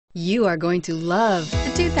You are going to love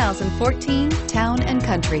the 2014 Town &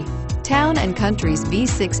 Country. Town & Country's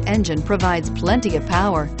V6 engine provides plenty of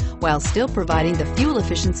power while still providing the fuel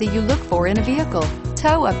efficiency you look for in a vehicle.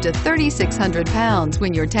 Tow up to 3,600 pounds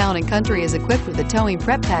when your Town & Country is equipped with a towing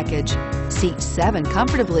prep package. Seat 7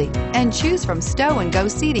 comfortably and choose from stow and go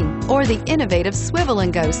seating or the innovative swivel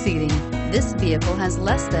and go seating. This vehicle has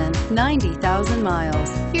less than 90,000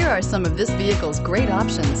 miles. Here are some of this vehicle's great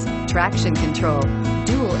options: traction control,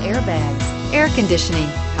 dual airbags, air conditioning,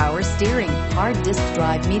 power steering, hard disk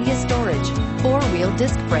drive media storage, 4-wheel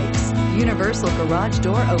disc brakes, universal garage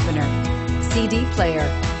door opener, CD player,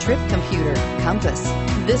 trip computer, compass.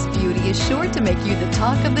 This beauty is sure to make you the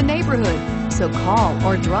talk of the neighborhood. So call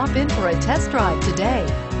or drop in for a test drive today.